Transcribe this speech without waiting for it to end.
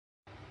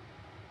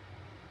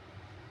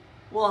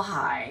Well,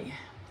 hi,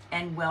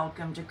 and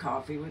welcome to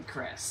Coffee with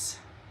Chris.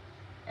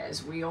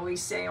 As we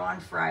always say on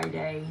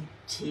Friday,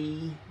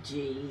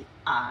 TGIF.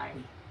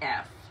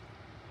 It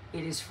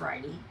is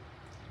Friday,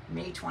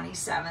 May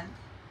 27th.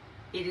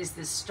 It is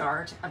the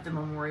start of the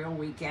Memorial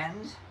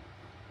Weekend.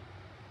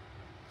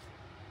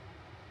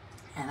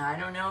 And I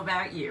don't know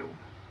about you,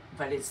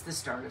 but it's the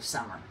start of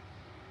summer.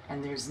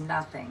 And there's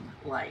nothing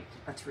like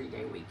a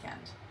 3-day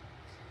weekend.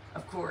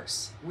 Of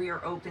course, we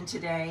are open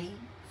today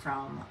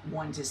from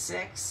 1 to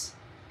 6,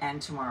 and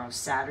tomorrow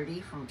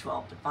Saturday from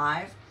 12 to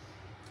 5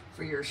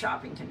 for your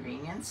shopping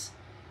convenience.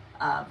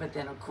 But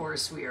then of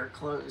course we are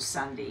closed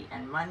Sunday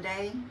and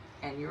Monday,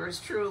 and yours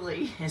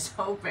truly is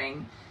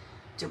hoping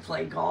to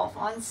play golf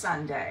on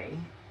Sunday,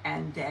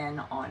 and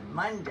then on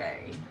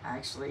Monday,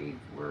 actually,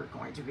 we're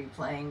going to be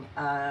playing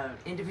an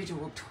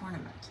individual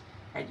tournament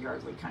at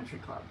Yardley Country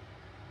Club.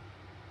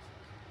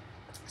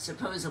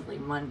 Supposedly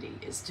Monday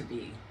is to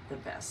be the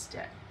best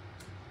day.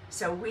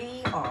 So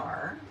we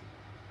are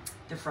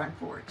the Front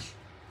Porch,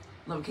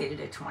 located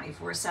at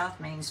 24 South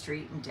Main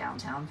Street in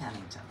downtown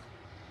Pennington.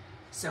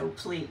 So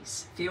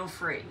please feel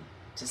free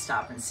to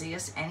stop and see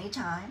us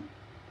anytime.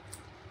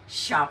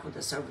 Shop with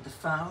us over the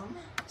phone,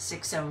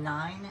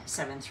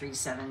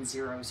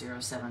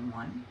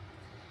 609-737-0071.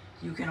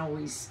 You can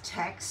always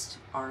text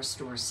our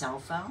store cell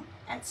phone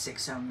at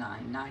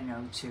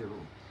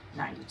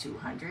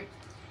 609-902-9200.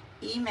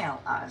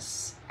 Email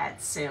us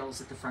at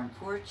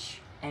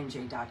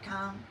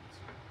sales@thefrontporchnj.com,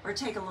 or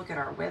take a look at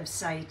our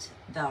website,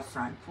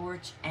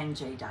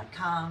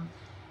 thefrontporchnj.com,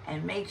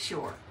 and make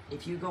sure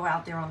if you go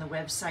out there on the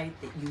website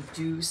that you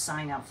do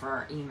sign up for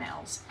our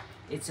emails.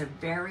 It's a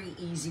very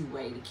easy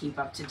way to keep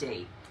up to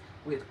date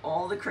with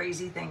all the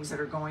crazy things that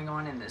are going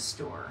on in this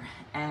store.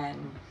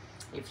 And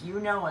if you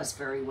know us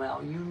very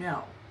well, you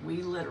know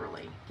we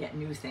literally get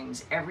new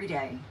things every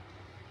day.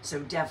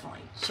 So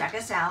definitely check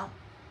us out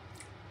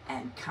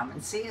and come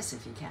and see us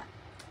if you can.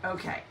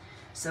 Okay,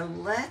 so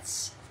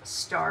let's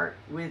start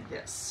with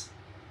this.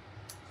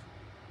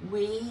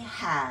 We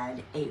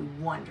had a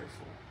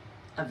wonderful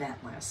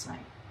event last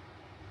night.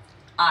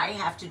 I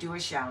have to do a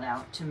shout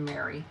out to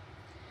Mary,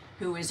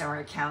 who is our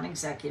account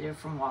executive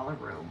from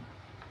Wallaroo.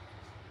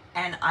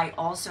 And I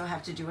also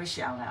have to do a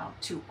shout out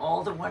to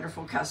all the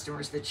wonderful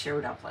customers that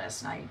showed up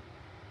last night.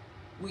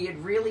 We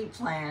had really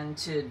planned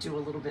to do a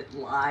little bit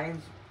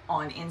live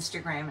on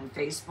Instagram and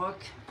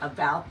Facebook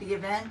about the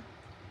event,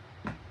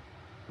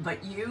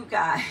 but you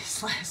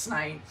guys last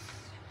night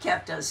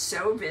kept us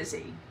so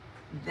busy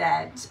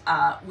that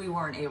we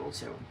weren't able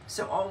to.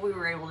 So all we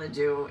were able to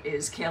do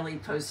is Kelly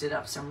posted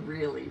up some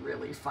really,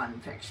 really fun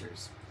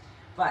pictures.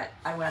 But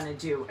I want to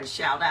do a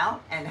shout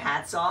out and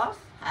hats off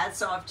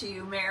to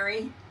you,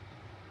 Mary.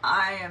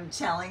 I am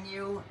telling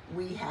you,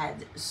 we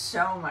had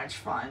so much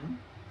fun,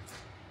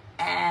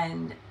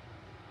 and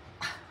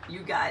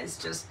you guys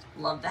just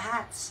love the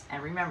hats.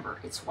 And remember,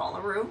 it's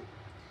Wallaroo.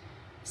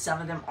 Some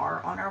of them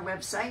are on our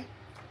website.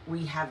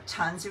 We have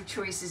tons of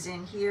choices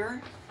in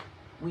here.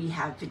 We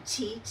have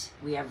petite,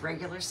 we have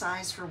regular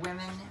size for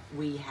women,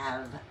 we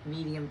have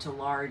medium to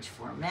large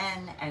for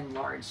men, and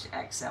large to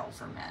XL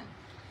for men.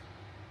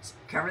 So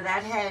cover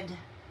that head,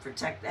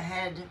 protect the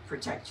head,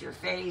 protect your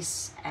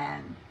face,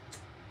 and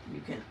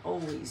you can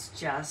always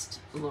just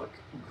look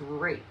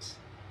great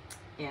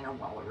in a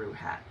Wallaroo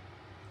hat.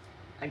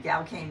 A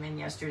gal came in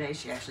yesterday,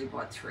 she actually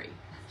bought 3.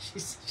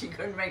 She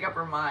couldn't make up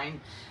her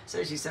mind,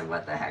 so she said,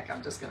 what the heck,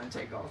 I'm just gonna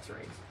take all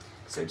 3.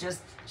 So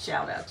just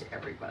shout out to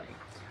everybody.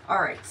 All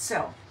right,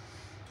 so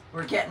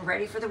we're getting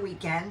ready for the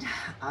weekend.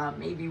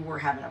 Maybe we're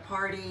having a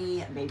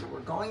party, maybe we're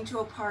going to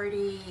a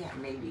party,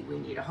 maybe we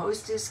need a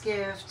hostess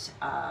gift,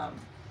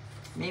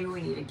 maybe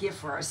we need a gift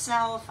for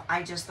ourselves.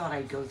 I just thought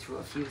I'd go through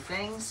a few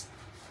things.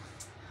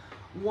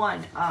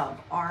 One of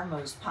our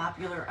most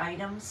popular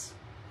items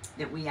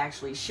that we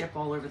actually ship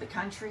all over the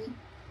country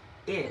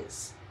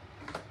is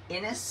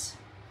Innis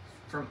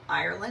from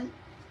Ireland.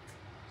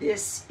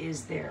 This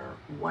is their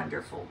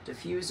wonderful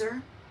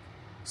diffuser.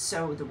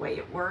 So the way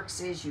it works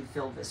is you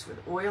fill this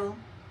with oil,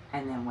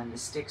 and then when the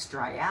sticks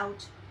dry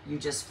out, you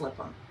just flip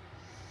them.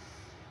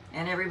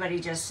 And everybody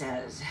just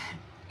says,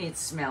 it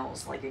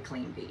smells like a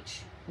clean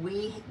beach.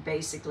 We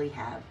basically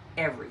have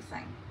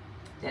everything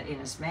that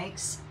Innis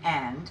makes,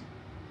 and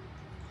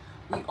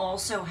we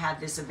also have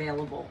this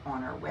available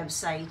on our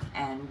website,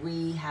 and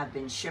we have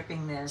been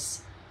shipping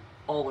this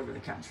all over the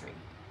country.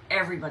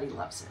 Everybody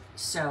loves it.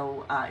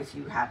 So if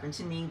you happen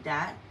to need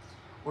that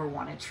or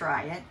want to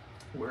try it,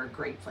 we're a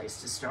great place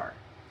to start.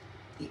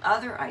 The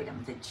other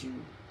item that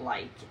you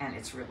like, and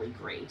it's really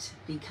great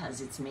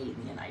because it's made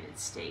in the United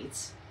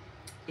States,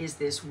 is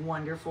this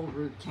wonderful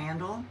root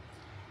candle.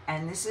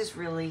 And this is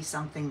really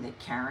something that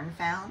Karen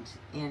found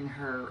in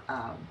her,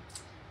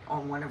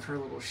 on one of her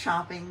little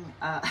shopping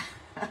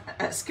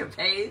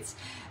escapades.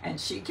 And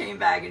she came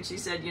back and she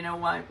said, you know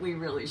what, we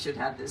really should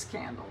have this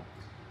candle.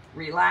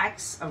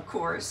 Relax, of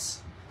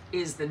course,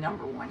 is the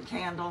 #1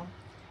 candle.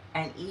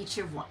 And each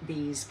of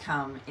these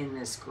come in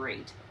this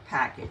great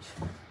package.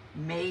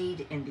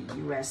 made in the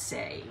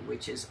USA,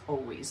 which is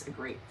always a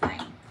great thing.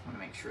 I want to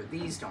make sure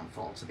these don't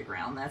fall to the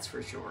ground, that's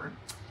for sure.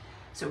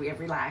 So we have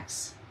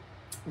relax,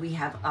 we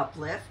have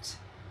uplift.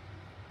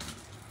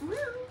 Woo!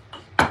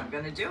 I'm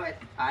gonna do it.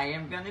 I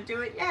am gonna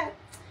do it yet.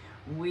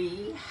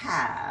 We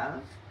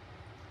have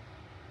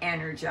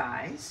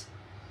energize,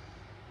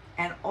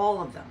 and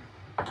all of them.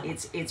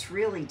 It's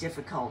really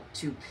difficult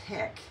to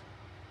pick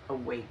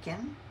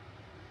awaken,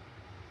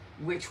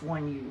 which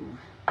one you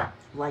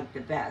like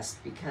the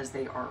best, because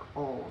they are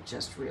all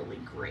just really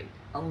great.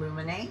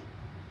 Illuminate,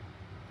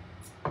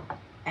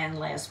 and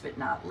last but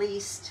not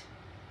least,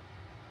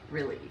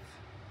 relieve.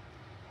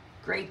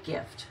 Great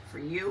gift for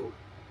you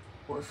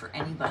or for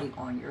anybody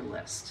on your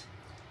list.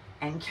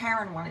 And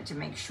Karen wanted to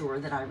make sure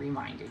that I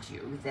reminded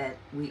you that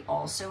we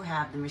also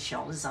have the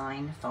Michelle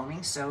Design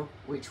foaming soap,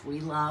 which we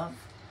love.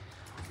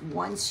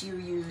 Once you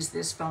use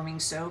this foaming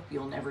soap,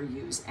 you'll never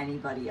use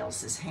anybody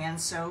else's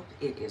hand soap.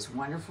 It is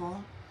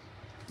wonderful.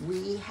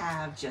 We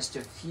have just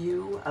a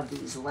few of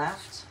these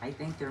left. I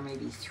think there may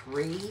be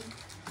 3.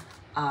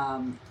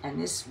 And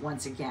this,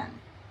 once again,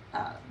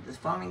 the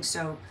foaming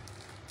soap,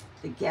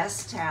 the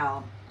guest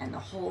towel, and the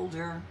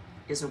holder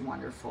is a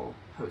wonderful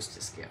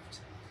hostess gift.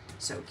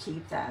 So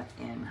keep that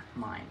in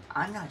mind.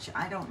 I'm not sure,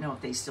 I don't know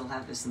if they still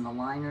have this in the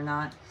line or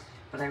not,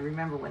 but I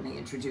remember when they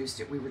introduced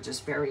it, we were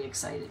just very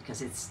excited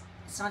because it's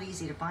not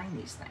easy to find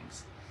these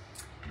things.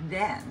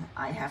 Then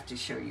I have to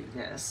show you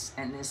this,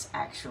 and this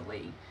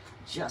actually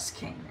just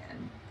came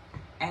in.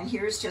 And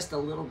here's just a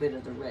little bit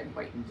of the red,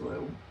 white, and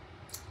blue.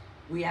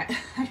 We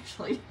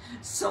actually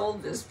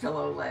sold this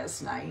pillow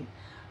last night,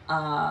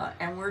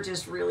 and we're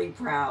just really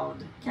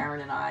proud,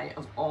 Karen and I,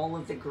 of all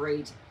of the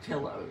great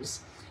pillows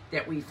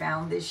that we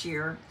found this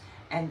year.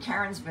 And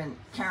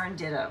Karen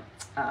did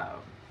a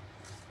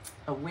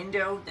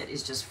window that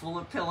is just full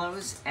of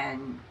pillows,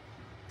 and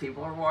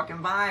people are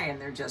walking by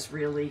and they're just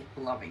really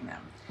loving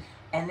them.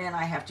 And then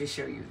I have to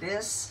show you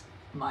this,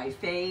 my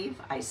fave.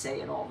 I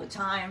say it all the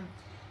time,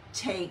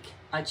 take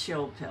a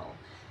chill pill.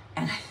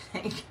 And I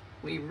think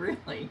we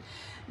really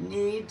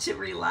need to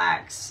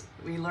relax.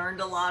 We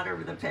learned a lot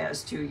over the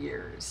past 2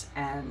 years,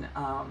 and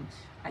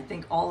I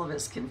think all of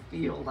us can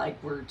feel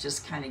like we're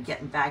just kind of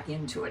getting back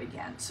into it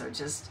again. So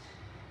just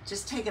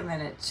take a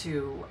minute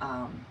to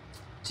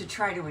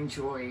try to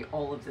enjoy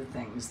all of the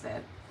things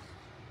that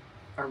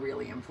are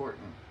really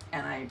important.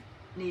 And I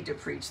need to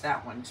preach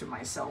that one to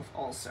myself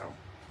also.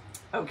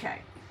 Okay.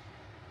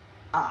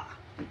 The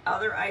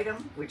other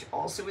item, which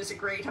also is a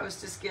great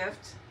hostess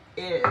gift,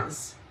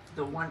 is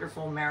the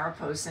wonderful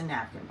Mariposa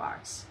napkin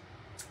box.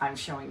 I'm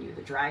showing you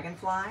the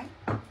dragonfly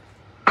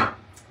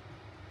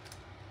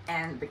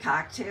and the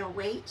cocktail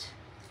weight.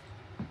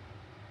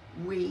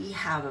 We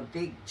have a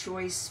big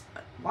choice,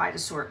 wide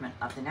assortment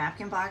of the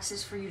napkin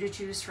boxes for you to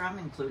choose from,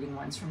 including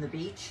ones from the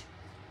beach.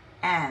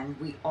 And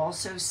we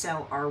also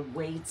sell our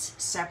weights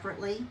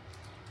separately,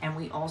 and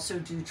we also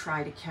do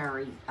try to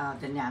carry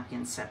the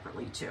napkins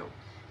separately too.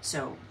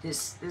 So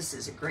this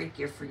is a great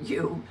gift for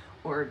you,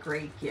 or a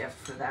great gift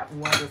for that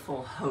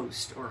wonderful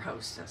host or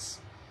hostess.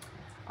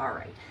 All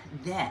right,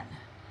 then,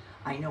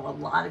 I know a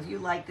lot of you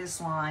like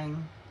this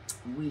line.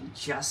 We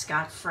just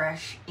got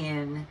fresh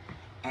in,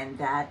 and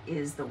that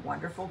is the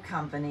wonderful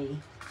company,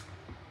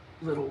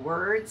 Little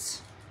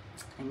Words.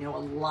 I know a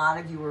lot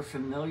of you are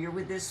familiar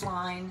with this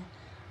line.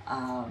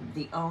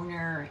 The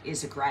owner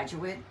is a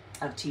graduate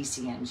of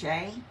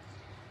TCNJ.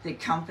 The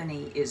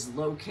company is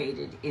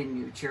located in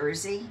New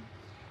Jersey,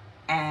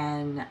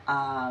 and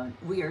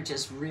we are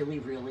just really,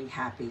 really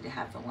happy to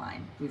have the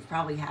line. We've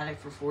probably had it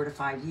for 4 to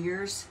 5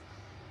 years.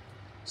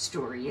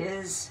 Story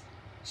is,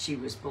 she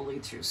was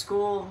bullied through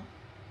school,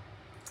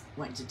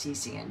 went to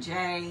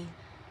TCNJ,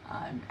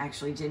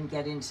 actually didn't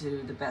get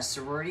into the best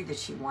sorority that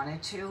she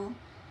wanted to,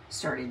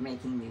 started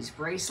making these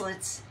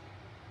bracelets,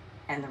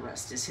 and the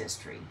rest is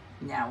history.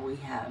 Now we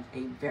have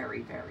a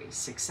very, very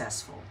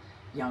successful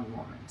young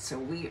woman. So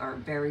we are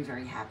very,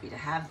 very happy to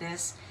have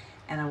this.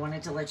 And I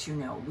wanted to let you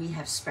know, we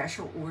have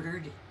special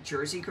ordered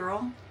Jersey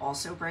Girl,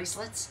 also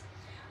bracelets.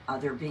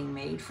 They're being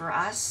made for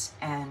us,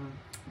 and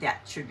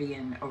that should be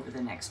in over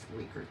the next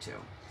week or 2.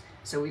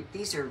 So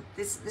this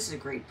is a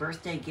great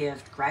birthday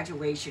gift,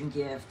 graduation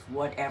gift,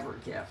 whatever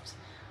gift.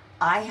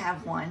 I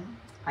have one,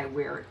 I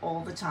wear it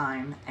all the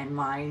time, and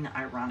mine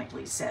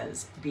ironically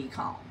says, be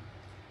calm.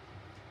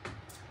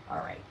 All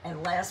right,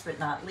 and last but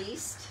not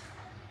least,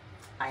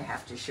 I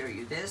have to show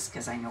you this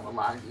because I know a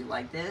lot of you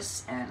like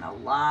this, and a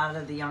lot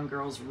of the young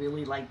girls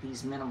really like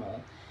these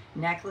minimal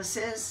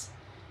necklaces.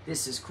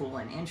 This is cool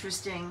and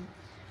interesting.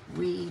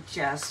 We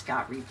just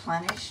got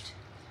replenished.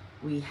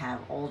 We have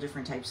all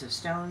different types of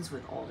stones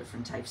with all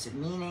different types of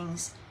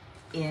meanings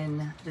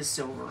in the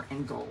silver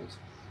and gold.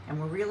 And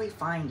we're really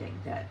finding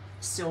that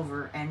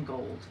silver and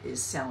gold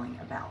is selling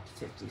about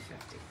 50-50.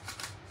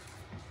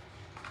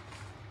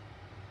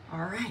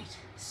 All right,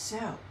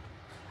 so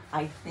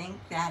I think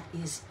that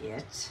is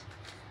it.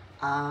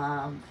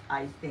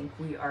 I think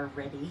we are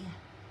ready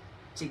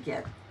to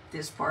get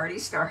this party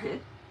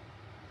started.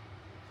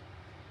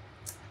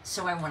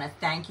 So I want to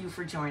thank you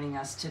for joining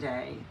us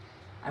today.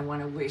 I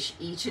want to wish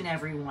each and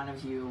every one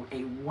of you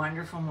a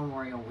wonderful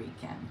Memorial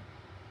weekend.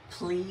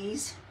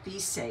 Please be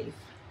safe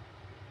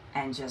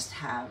and just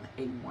have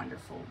a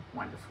wonderful,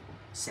 wonderful,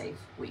 safe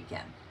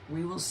weekend.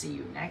 We will see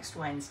you next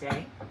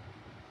Wednesday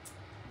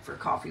for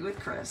Coffee with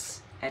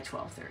Chris at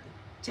 12:30.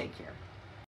 Take care.